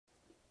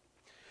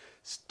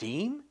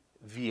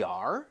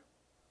SteamVR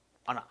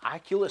on an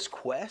Oculus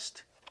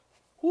Quest?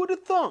 Who would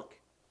have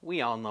thunk?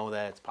 We all know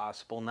that it's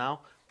possible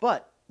now,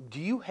 but do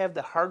you have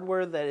the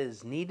hardware that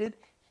is needed,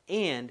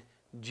 and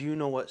do you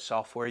know what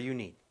software you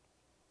need?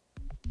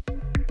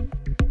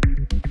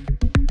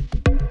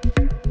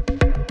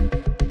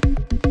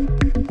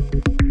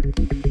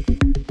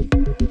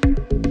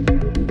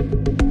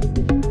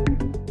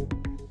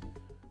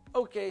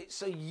 Okay,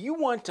 so you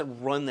want to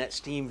run that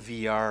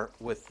SteamVR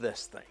with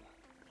this thing.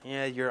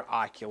 Yeah, your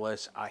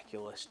Oculus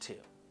 2.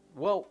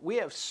 Well, we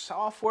have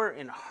software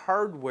and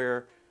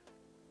hardware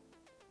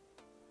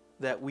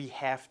that we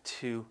have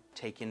to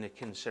take into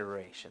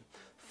consideration.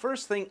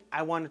 First thing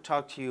I want to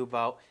talk to you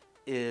about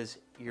is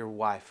your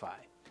Wi-Fi.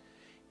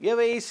 You have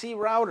an AC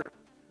router,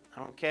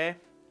 okay?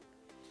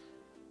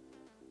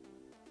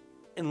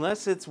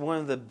 Unless it's one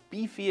of the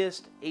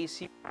beefiest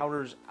AC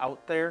routers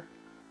out there,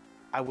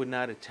 I would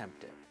not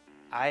attempt it.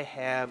 I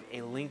have a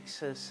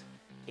Linksys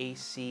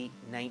AC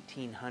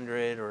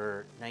 1900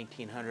 or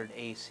 1900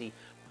 AC.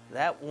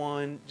 That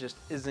one just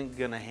isn't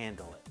gonna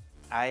handle it.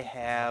 I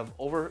have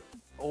over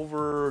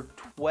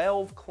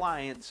 12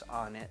 clients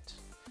on it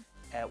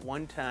at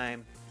one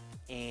time,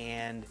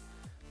 and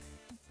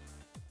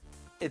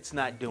it's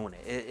not doing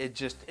it.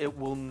 It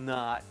will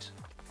not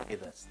play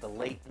this. The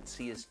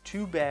latency is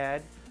too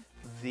bad.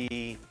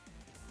 The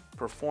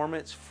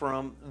performance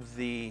from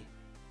the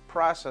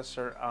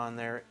processor on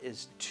there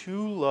is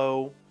too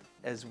low,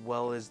 as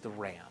well as the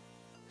RAM.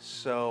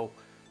 So,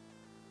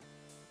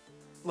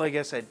 like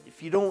I said,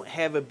 if you don't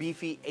have a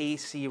beefy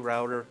AC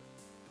router,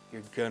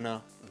 you're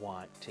gonna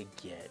want to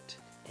get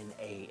an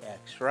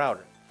AX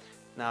router.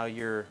 Now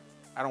I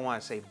don't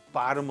want to say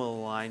bottom of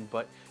the line,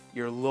 but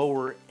your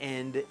lower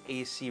end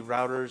AC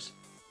routers,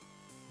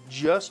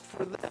 just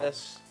for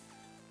this,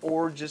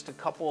 or just a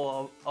couple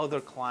of other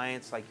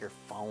clients like your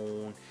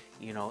phone,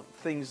 you know,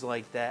 things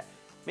like that,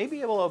 may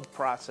be able to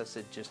process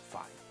it just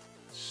fine.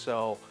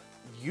 So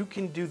you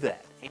can do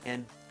that.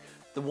 And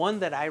the one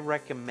that I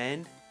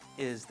recommend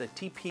is the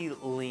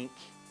TP-Link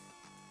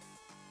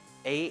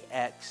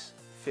AX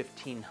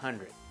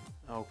 1500.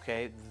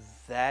 Okay,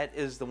 that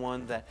is the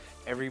one that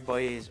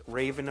everybody's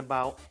raving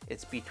about.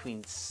 It's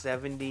between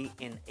 $70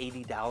 and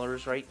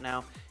 $80 right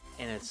now,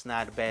 and it's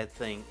not a bad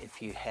thing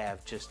if you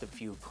have just a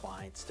few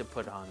clients to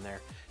put on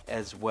there,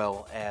 as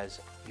well as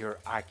your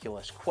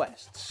Oculus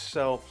Quest.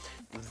 So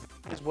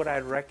this is what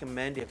I'd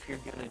recommend if you're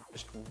gonna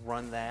just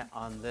run that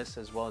on this,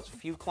 as well as a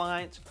few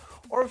clients,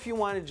 or if you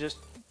want to just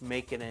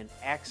make it an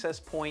access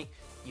point,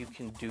 you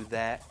can do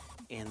that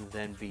and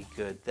then be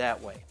good that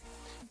way.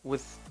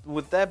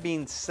 With that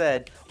being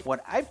said,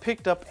 what I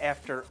picked up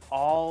after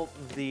all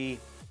the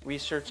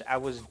research I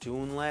was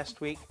doing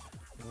last week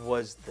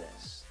was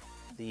this.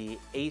 The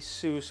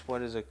Asus,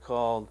 what is it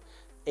called?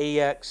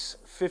 AX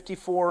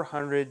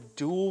 5400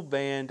 dual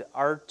band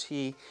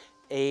RT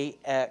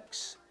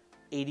AX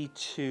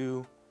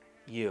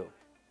 82U.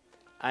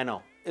 I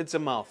know, it's a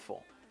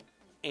mouthful.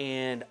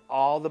 And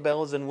all the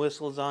bells and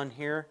whistles on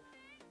here,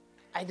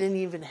 I didn't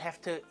even have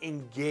to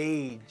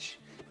engage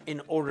in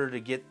order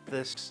to get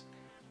this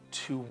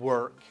to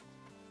work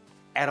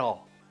at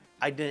all.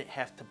 I didn't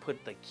have to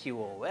put the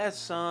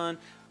QoS on.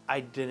 I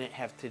didn't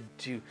have to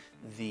do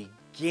the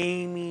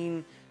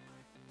gaming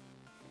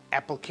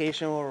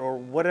application or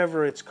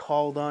whatever it's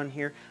called on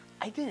here.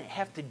 I didn't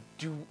have to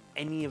do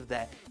any of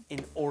that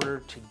in order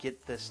to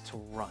get this to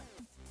run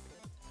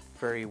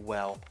very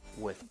well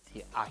with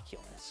the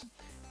Oculus.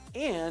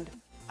 And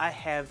I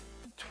have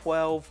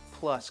 12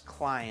 plus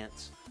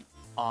clients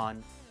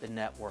on the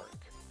network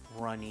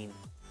running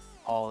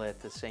all at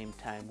the same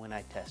time when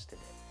I tested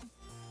it.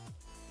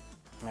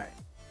 All right.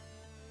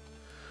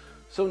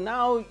 So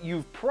now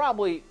you've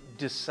probably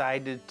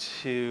decided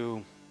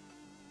to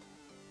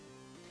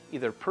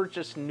either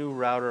purchase a new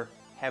router,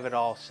 have it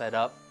all set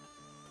up,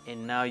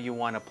 and now you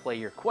want to play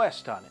your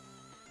Quest on it.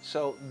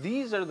 So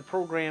these are the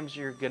programs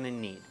you're going to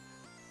need.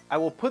 I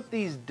will put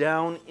these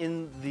down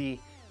in the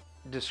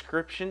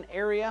description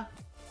area,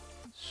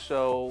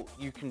 so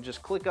you can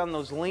just click on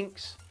those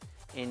links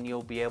and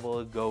you'll be able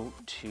to go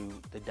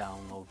to the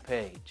download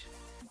page.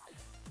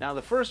 Now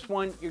the first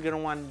one you're going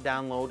to want to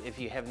download, if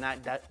you have not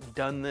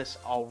done this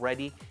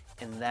already,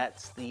 and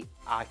that's the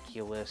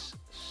Oculus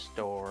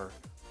Store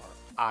or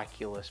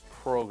Oculus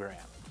program.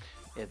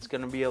 It's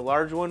going to be a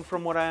large one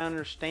from what I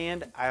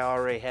understand. I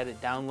already had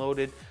it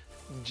downloaded.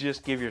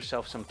 Just give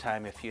yourself some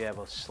time if you have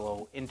a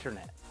slow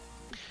internet.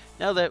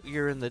 Now that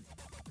you're in the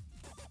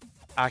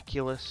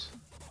Oculus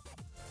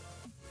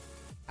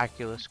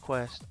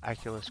Quest,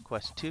 Oculus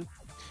Quest 2, you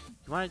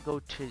want to go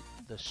to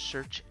the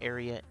search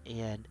area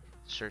and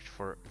search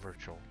for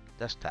virtual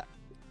desktop,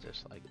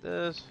 just like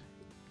this,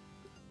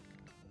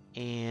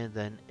 and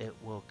then it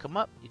will come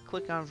up. You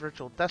click on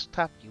virtual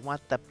desktop. You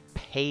want the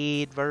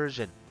paid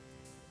version.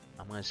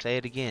 I'm going to say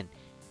it again,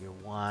 you're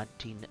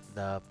wanting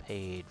the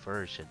paid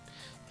version.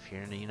 If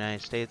you're in the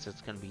United States,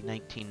 it's going to be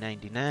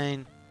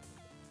 $19.99.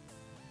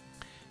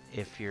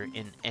 If you're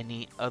in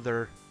any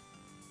other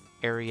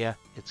area,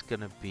 it's going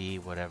to be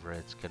whatever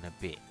it's going to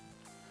be.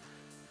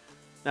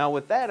 Now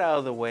with that out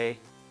of the way,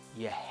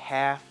 you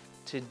have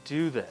to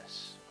do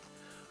this.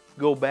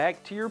 Go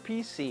back to your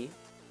PC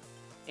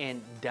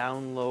and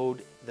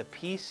download the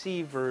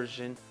PC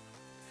version.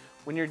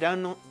 When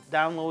you're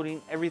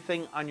downloading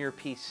everything on your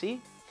PC,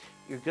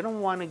 you're going to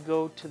want to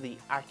go to the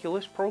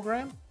Oculus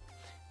program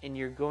and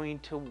you're going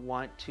to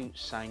want to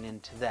sign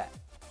into that.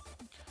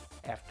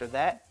 After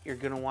that, you're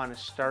going to want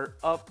to start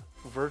up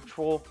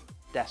Virtual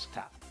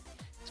Desktop.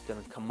 It's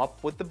going to come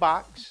up with the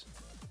box.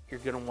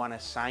 You're going to want to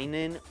sign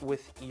in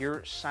with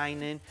your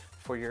sign-in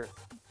for your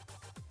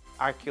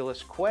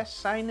Oculus Quest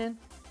sign-in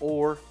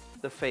or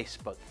the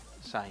Facebook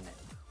sign-in,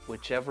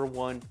 whichever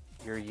one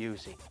you're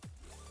using.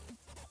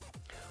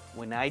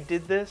 When I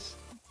did this,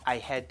 I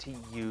had to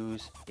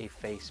use a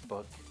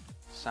Facebook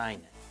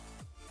sign-in.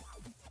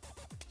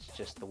 It's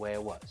just the way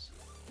it was.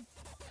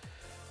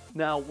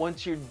 Now,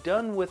 once you're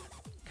done with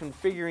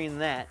configuring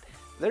that,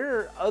 there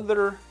are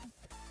other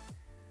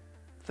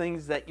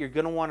things that you're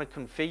going to want to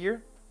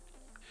configure.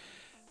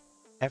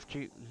 After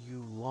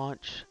you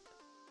launch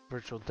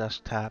Virtual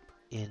Desktop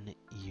in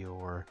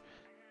your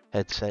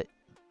headset,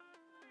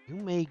 you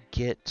may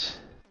get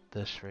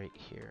this right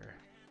here.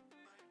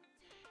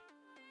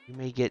 You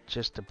may get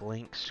just a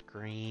blank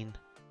screen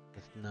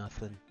with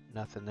nothing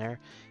there.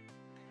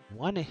 You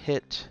want to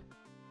hit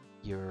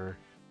your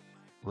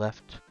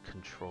left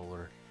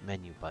controller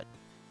menu button.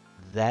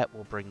 That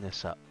will bring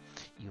this up.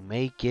 You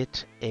may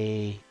get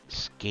a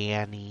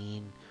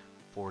scanning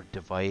for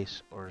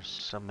device or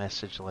some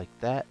message like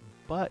that,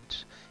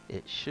 but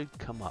it should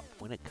come up.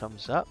 When it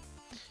comes up,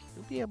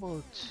 you'll be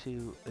able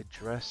to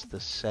address the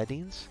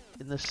settings.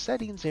 In the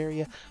settings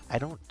area, I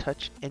don't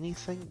touch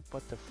anything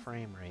but the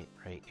frame rate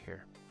right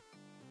here.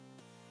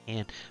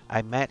 And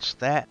I match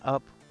that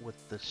up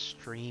with the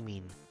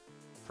streaming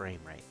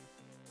frame rate.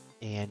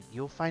 And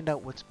you'll find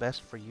out what's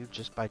best for you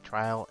just by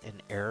trial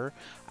and error.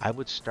 I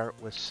would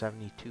start with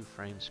 72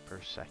 frames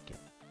per second.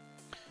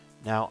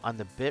 Now on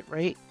the bit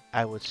rate,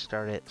 I would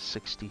start at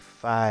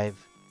 65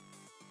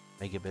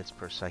 megabits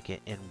per second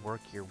and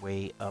work your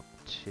way up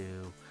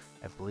to,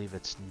 I believe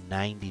it's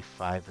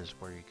 95 is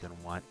where you're going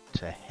to want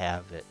to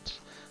have it.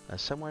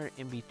 Somewhere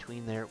in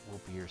between there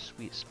will be your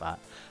sweet spot.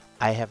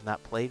 I have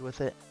not played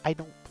with it. I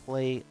don't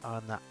play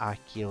on the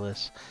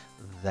Oculus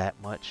that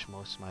much.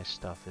 Most of my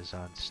stuff is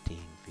on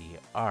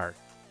SteamVR.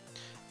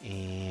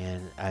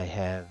 And I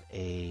have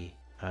a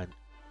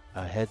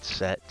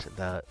headset,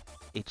 the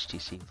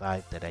HTC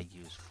VIVE, that I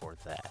use for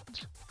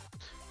that.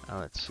 Now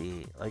let's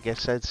see. Like I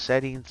said,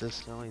 settings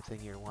is the only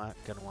thing you're going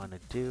to want to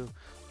do.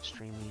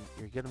 Streaming,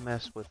 you're going to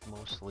mess with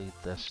mostly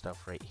this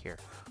stuff right here.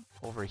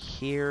 Over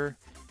here,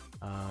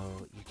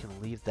 you can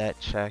leave that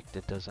checked.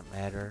 It doesn't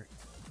matter.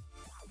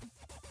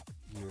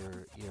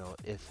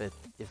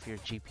 If your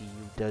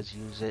GPU does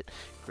use it,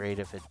 great.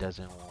 If it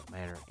doesn't, it won't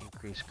matter.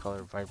 Increase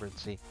color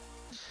vibrancy.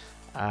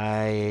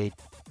 I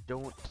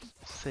don't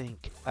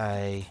think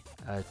I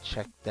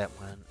checked that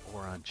one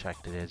or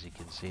unchecked it, as you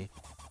can see,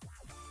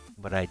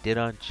 but I did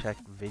uncheck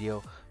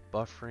video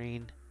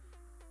buffering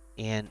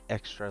and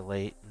extra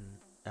latency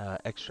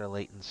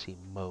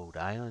mode.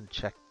 I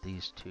unchecked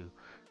these two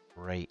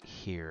right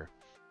here.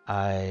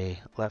 I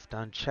left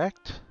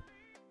unchecked.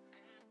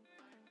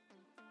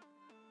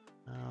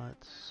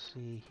 Let's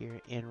see here,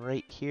 and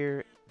right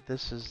here,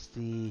 this is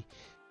the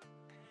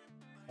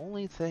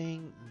only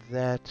thing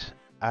that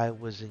I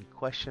was in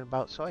question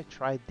about. So I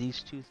tried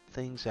these two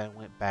things and I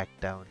went back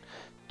down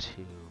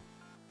to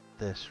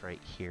this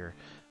right here.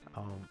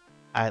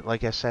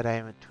 Like I said, I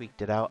haven't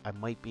tweaked it out. I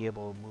might be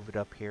able to move it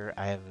up here.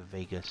 I have a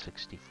Vega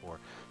 64,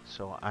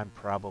 so I'm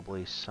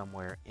probably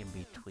somewhere in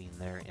between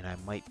there, and I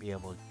might be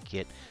able to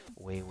get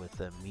away with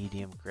a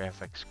medium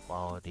graphics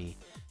quality,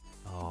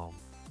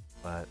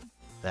 but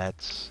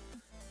that's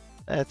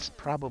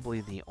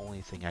probably the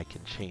only thing I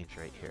can change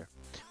right here.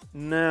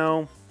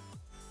 Now,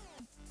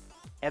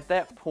 at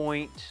that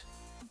point,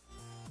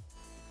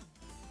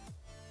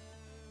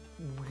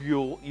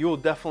 you'll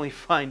definitely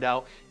find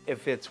out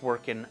if it's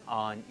working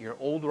on your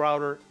old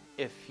router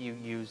if you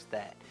use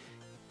that.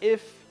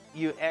 If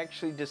you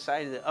actually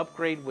decided to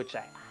upgrade, which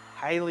I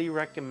highly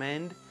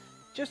recommend,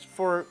 just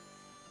for,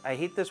 I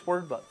hate this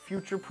word, but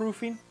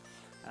future-proofing.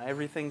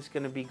 Everything's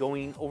going to be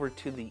going over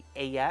to the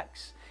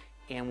AX,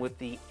 and with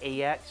the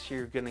AX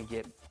you're going to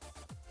get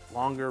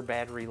longer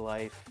battery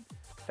life,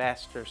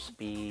 faster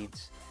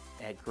speeds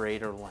at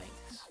greater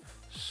lengths.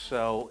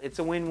 So it's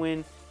a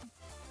win-win.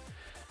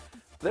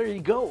 There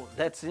you go.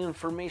 That's the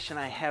information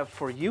I have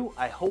for you.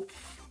 I hope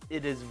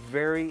it is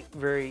very,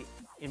 very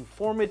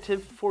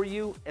informative for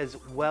you as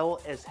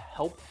well as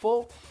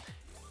helpful.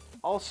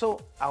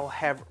 Also, I'll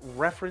have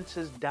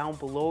references down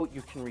below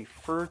you can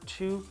refer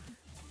to.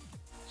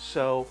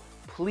 So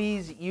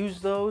please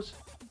use those.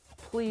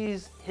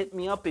 Please hit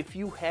me up if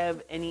you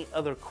have any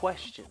other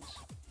questions.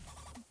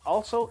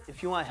 Also,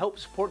 if you want to help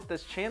support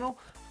this channel,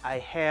 I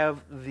have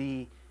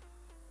the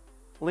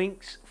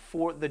links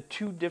for the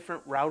 2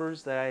 different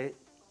routers that I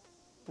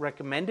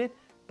recommended.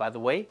 By the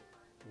way,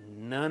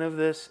 none of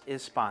this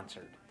is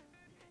sponsored.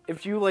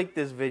 If you like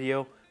this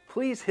video,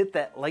 please hit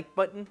that like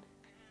button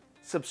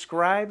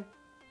Subscribe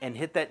and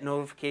hit that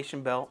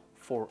notification bell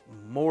for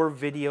more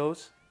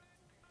videos.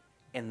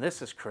 And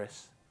this is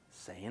Chris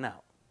saying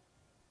out.